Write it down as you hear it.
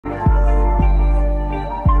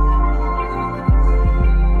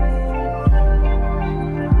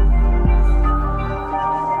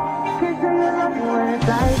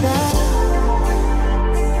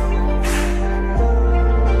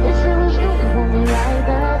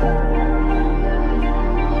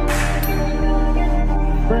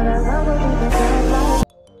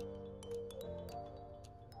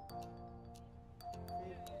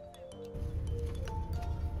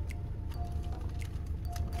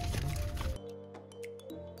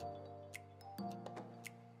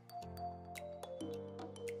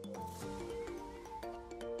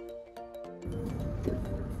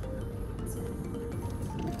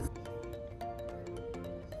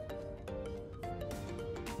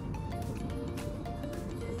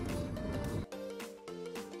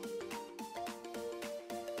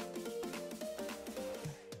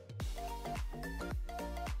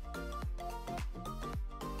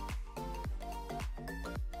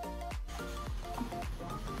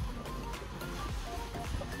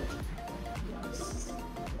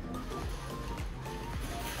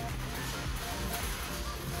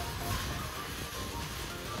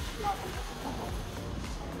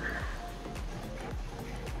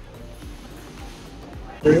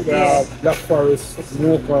Black Forest,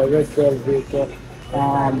 Mocha, Red Velvet,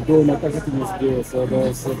 donut, everything is there. So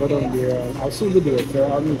there's go down there. I'll soon be there. So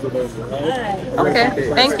I'll meet you there. Right?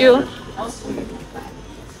 Okay, thank you.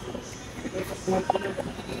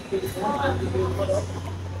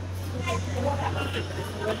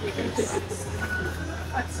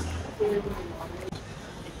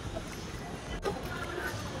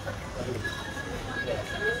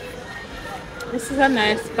 This is a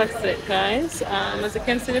nice pack guys. As you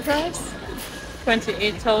can see the price,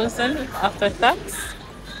 28,000 after tax.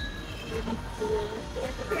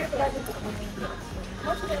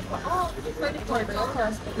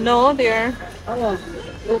 No, there.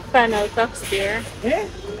 The final tax there.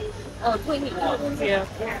 Oh, 20. Yeah.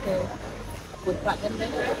 With platinum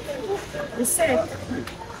there. I said,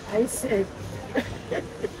 I said.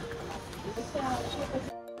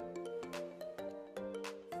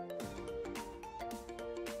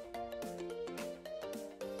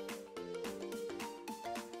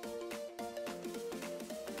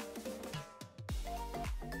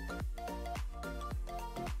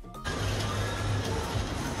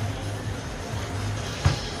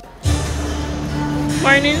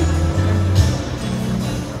 Morning.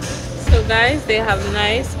 So guys, they have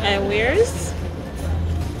nice eyewears.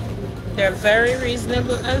 They're very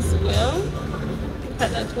reasonable as well. Look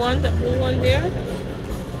at that one, that blue one there.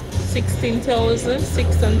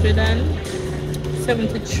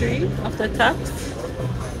 16,673 after tax.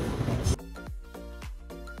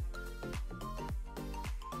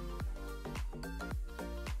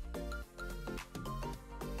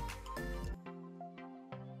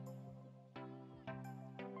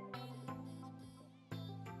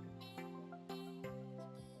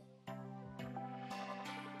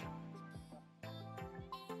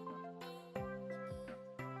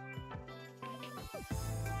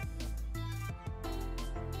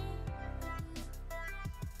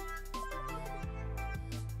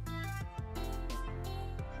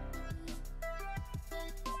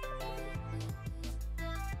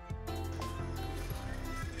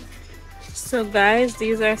 So guys,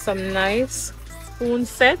 these are some nice spoon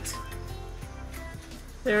set.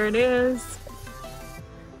 There it is.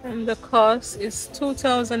 And the cost is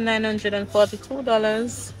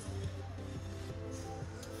 $2,942.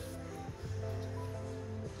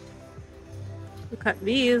 Look at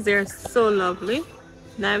these, they're so lovely.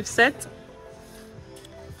 Knife set.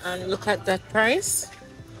 And look at that price.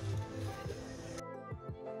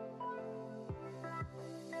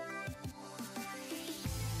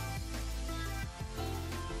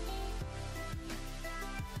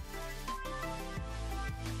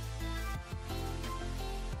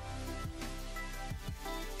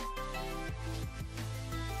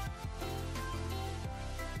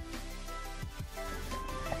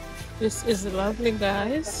 This is lovely,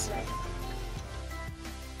 guys.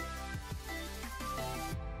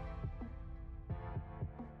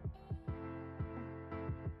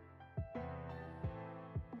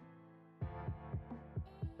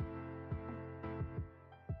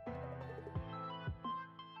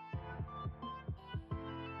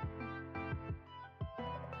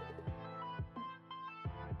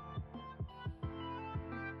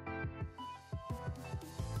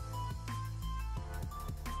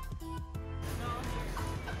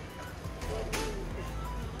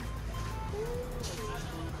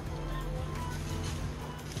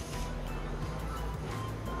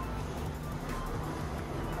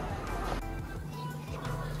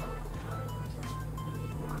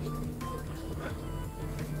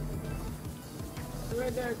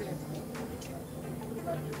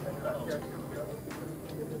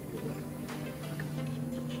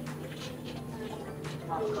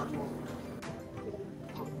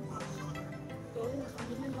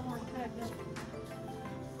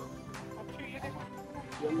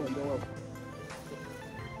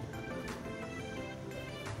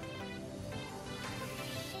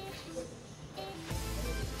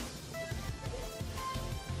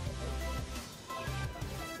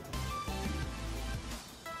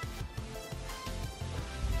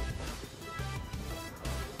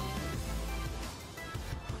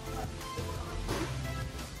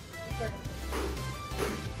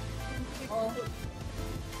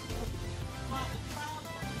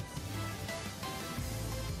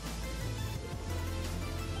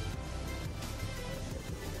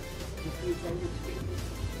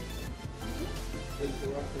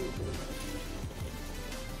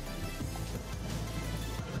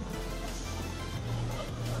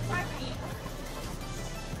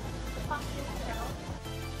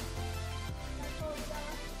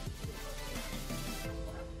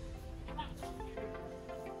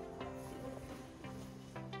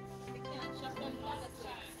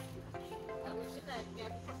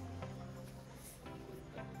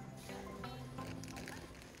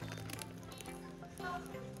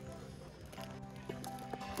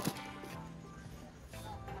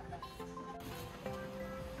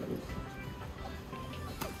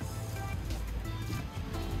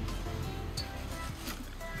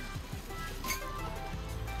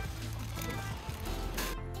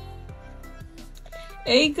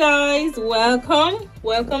 Hey guys,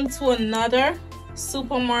 welcome to another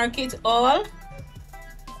supermarket haul.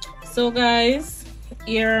 So guys,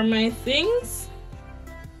 here are my things.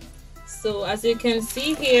 So as you can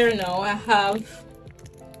see here now, I have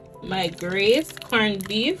my Grace corned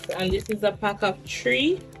beef, and this is a pack of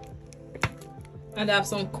 3, and I have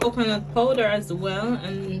some coconut powder as well,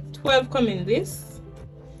 and 12 come in this.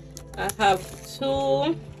 I have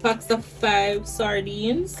 2 packs of 5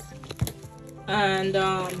 sardines, and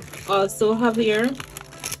also have here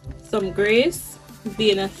some Grace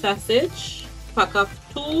Vienna sausage, pack of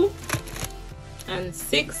 2, and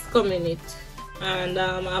 6 come in it. And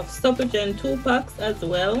I have stoppage in 2 packs as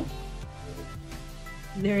well.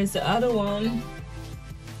 There's the other one.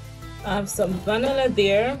 I have some vanilla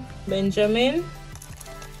there, Benjamin,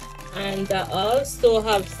 and I also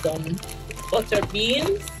have some butter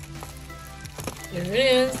beans. There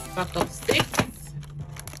it is, pack of 6.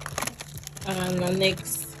 And the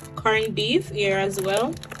next corned beef here as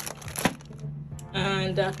well.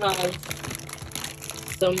 And I have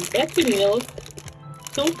some buttermilk,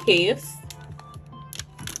 2 case.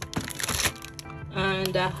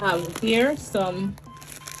 And I have here some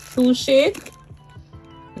 2 shake.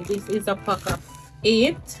 This is a pack of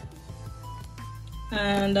 8.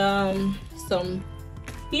 And some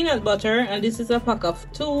peanut butter, and this is a pack of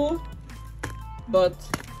 2, but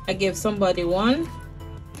I gave somebody 1.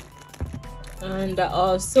 And I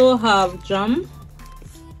also have jam.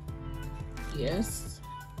 Yes,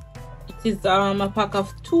 it is a pack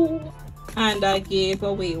of 2, and I gave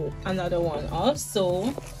away another one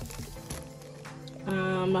also.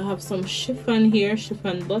 I have some chiffon here,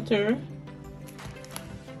 chiffon butter,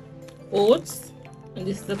 oats, and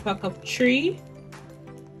this is a pack of 3.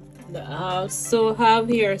 I also have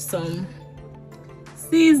here some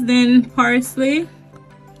seasoned parsley,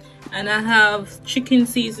 and I have chicken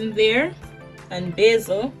season there, and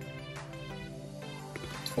basil,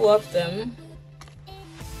 2 of them.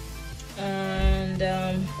 And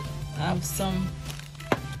I have some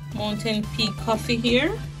Mountain Peak coffee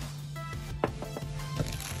here,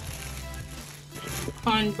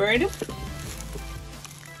 cornbread,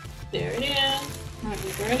 there it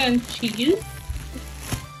is, bread and cheese.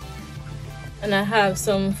 And I have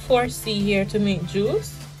some 4C here to make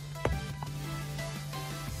juice.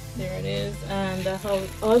 There it is. And I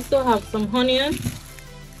also have some onion,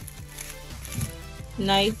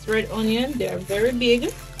 nice red onion, they're very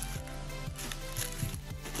big.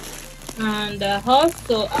 And I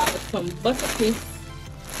also have some butter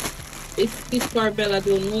biscuit for Bella. I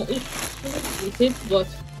don't know if it is, but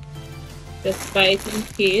just buy it in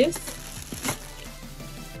case.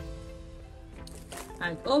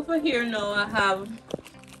 And over here now I have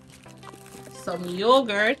some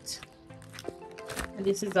yogurt, and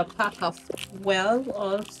this is a pack of 12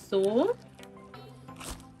 also,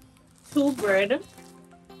 2 bread,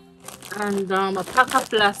 and a pack of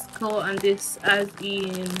Lasco, and this as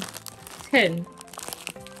in 10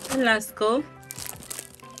 Lasco.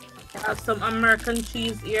 I have some American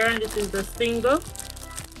cheese here, and this is the single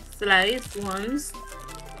slice ones.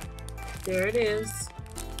 There it is.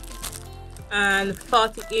 And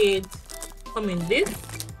 48 come in this.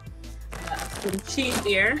 Some cheese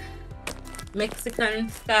here, Mexican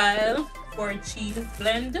style for cheese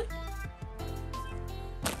blend.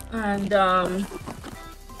 And I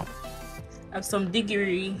have some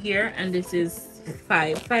diggery here, and this is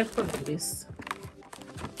 5 from this.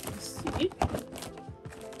 Let's see,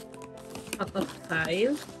 pack of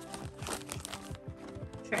 5.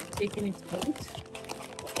 Try taking it out.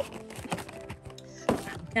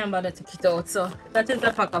 Can't bother to take it out. So that is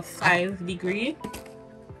a pack of 5 degree.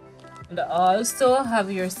 And I also have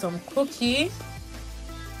here some cookie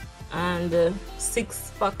and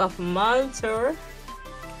 6 pack of malter.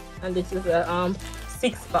 and this is a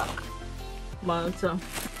 6-pack Malta.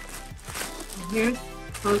 Here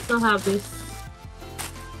also have this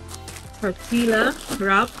tortilla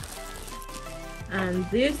wrap, and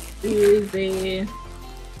this is a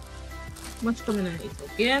much coming in it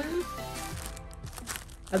again.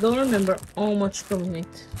 I don't remember how much coming in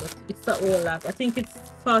it, but it's a whole lot. I think it's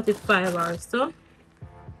 45 or so.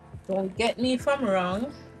 Don't get me if I'm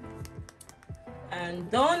wrong. And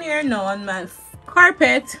down here now on my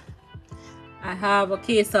carpet, I have a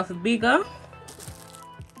case of bigger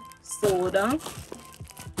soda,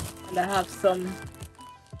 and I have some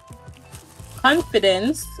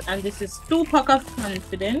Confidence, and this is 2-pack of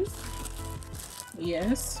Confidence.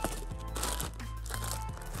 Yes.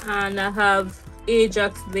 And I have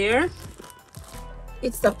Ajax there.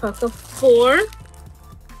 It's a pack of 4,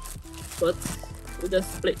 but we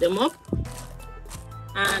just split them up.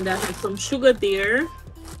 And I have some sugar there,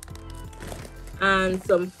 and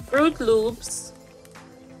some Fruit Loops,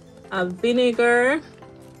 a vinegar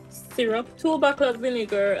syrup, 2 bottle of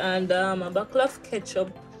vinegar, and a bottle of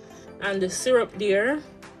ketchup, and the syrup there.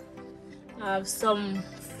 I have some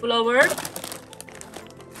flour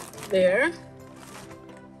there,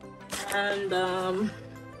 and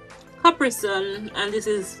Capri Sun, and this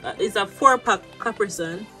is a 4-pack Capri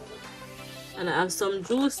Sun, and I have some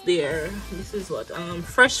juice there. This is what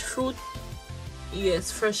fresh fruit.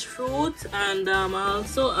 Yes, fresh fruit. And I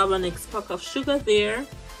also have an next pack of sugar there,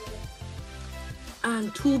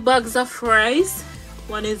 and 2 bags of rice.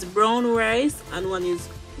 One is brown rice and one is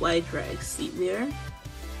white rice. See there,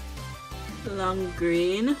 long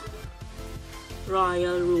grain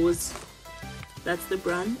royal rose, that's the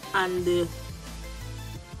brand. And the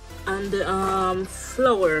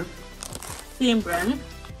flour, same brand.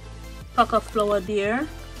 Pack of flour there,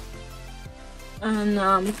 and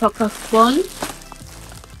pack of bun.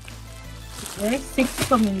 Okay, 6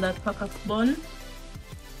 come in that pack of bun.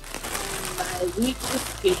 My wheat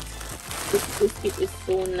biscuit. This biscuit is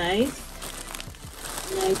so nice.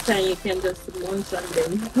 Nighttime you can just munch on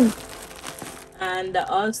them. And I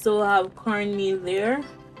also have cornmeal there,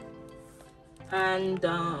 and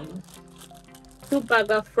 2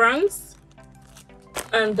 bag of franks,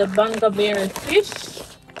 and the Bangaberry fish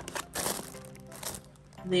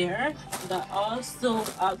there. I also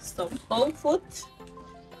have some cow foot.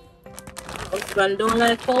 Husband don't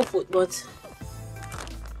like cow foot, but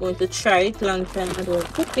I'm going to try it. Long time I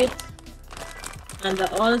don't cook it. And I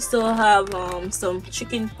also have some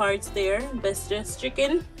chicken parts there, best dressed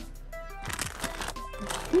chicken.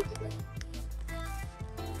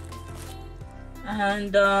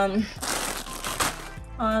 And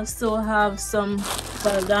also have some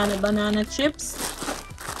banana chips,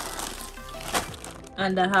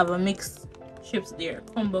 and I have a mixed chips there,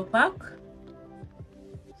 combo pack.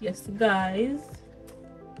 Yes guys,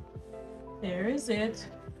 there is it.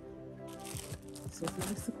 So this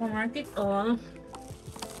is the supermarket all.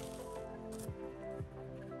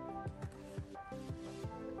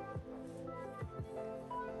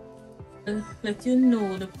 Let you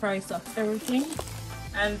know the price of everything.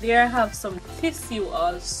 And there I have some tissue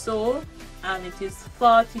also, and it is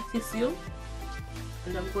 40 tissue,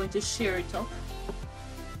 and I'm going to share it up.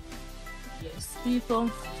 Yes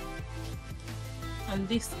people, and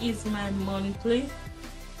this is my monthly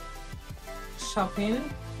shopping,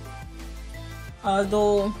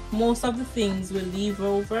 although most of the things will leave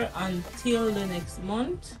over until the next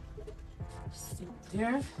month. See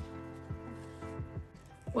there.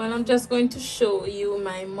 Well, I'm just going to show you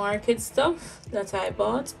my market stuff that I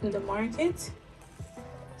bought in the market.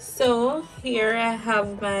 So here I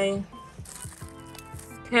have my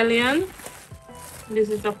scallion. This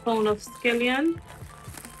is a pound of scallion,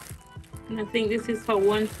 and I think this is for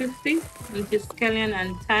 150. This is scallion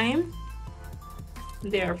and thyme.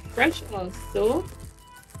 They are fresh also.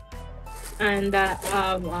 And I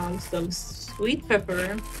have some sweet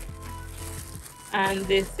pepper, and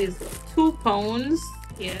this is 2 pounds.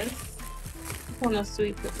 Yes, 2 pounds of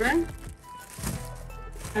sweet pepper.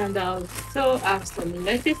 And I also have some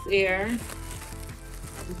lettuce here.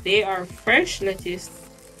 They are fresh lettuce.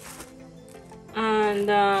 And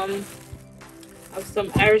have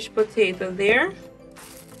some Irish potato there.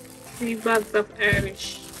 3 bags of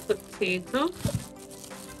Irish potato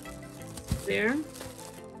there,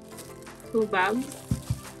 2 bags.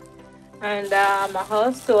 And I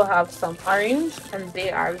also have some orange, and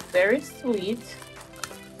they are very sweet.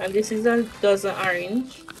 And this is a dozen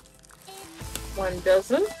orange, 1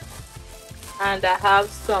 dozen. And I have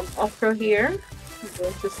some okra here. I'm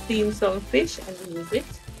going to steam some fish and use it.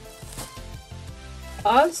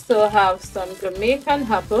 Also have some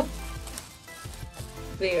Jamaican apple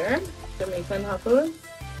there, Jamaican apple.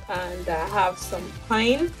 and I have some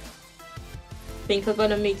pine. Think I'm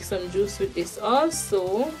gonna make some juice with this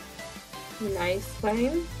also. Nice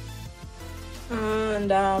pine.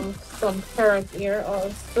 And some carrot here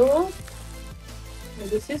also. And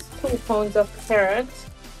this is 2 pounds of carrot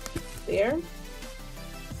there.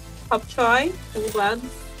 Pop choy, 2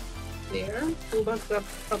 bags there. 2 bags of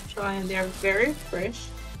pop choy, and they're very fresh.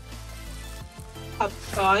 Pop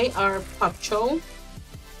choy or pop chow.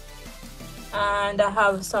 And I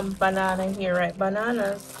have some banana here, right?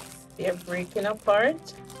 Bananas, they're breaking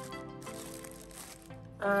apart.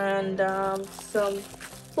 And some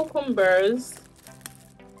cucumbers.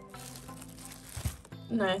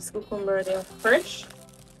 Nice cucumber, they're fresh.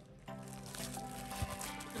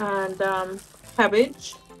 And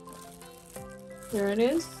cabbage. Here it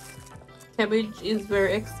is. Cabbage is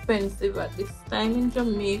very expensive at this time in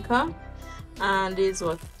Jamaica, and is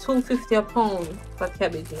what, $2.50 a pound for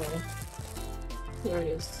cabbage now. Here it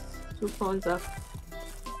is, 2 pounds of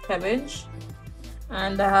cabbage.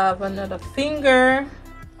 And I have another finger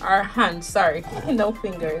or hand, sorry, no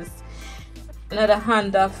fingers. Another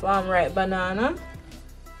hand of ripe banana.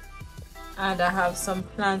 And I have some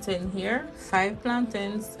plantain here, 5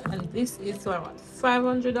 plantains, and this is what,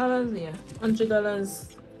 $500? Yeah,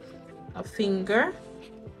 $100 a finger.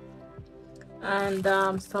 And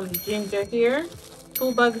some ginger here,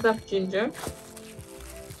 2 bags of ginger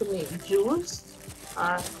to make juice,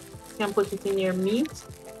 or you can put it in your meat,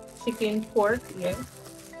 chicken, pork, yeah,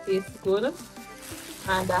 tastes good.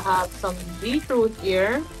 And I have some beetroot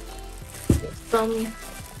here,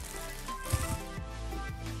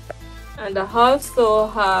 and I also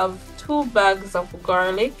have 2 bags of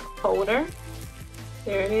garlic powder.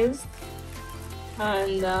 There it is.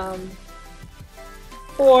 And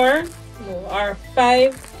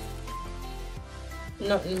 5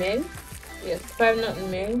 nutmeg. Yes, 5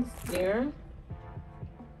 nutmegs there.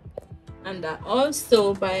 And I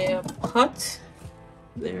also buy a pot.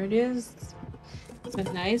 There it is. It's a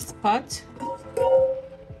nice pot.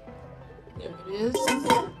 There it is.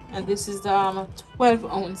 And this is a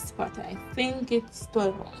 12-ounce pot. I think it's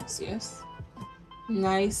 12 ounce, yes.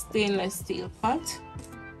 Nice stainless steel pot.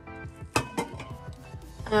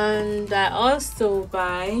 And I also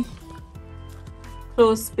buy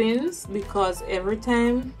clothespins because every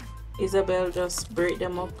time Isabel just break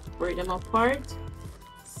them apart.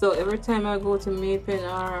 So every time I go to Mapen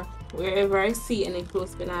or wherever I see any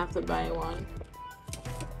clothespin, I have to buy one.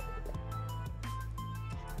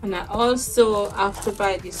 And I also have to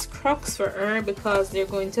buy these Crocs for her because they're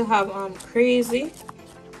going to have crazy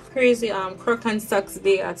Croc and Socks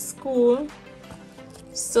day at school.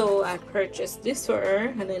 So I purchased this for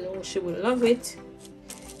her, and I know she will love it.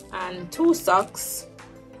 And 2 socks.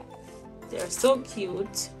 They're so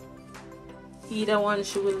cute. Either one,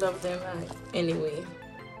 she will love them anyway.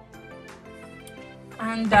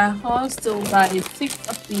 And I also buy 6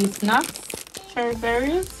 of these nuts, cherry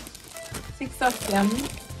berries, 6 of them.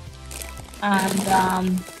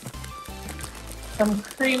 And some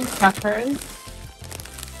cream crackers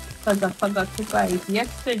because I forgot to buy it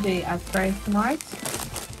yesterday at Pricesmart.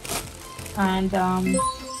 And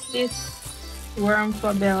this worm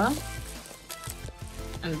for Bella,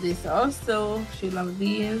 and this also, she loves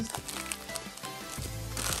these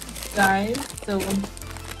guys. So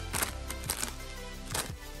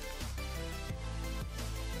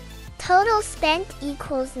total spent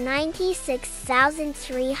equals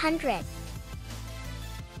 96,300.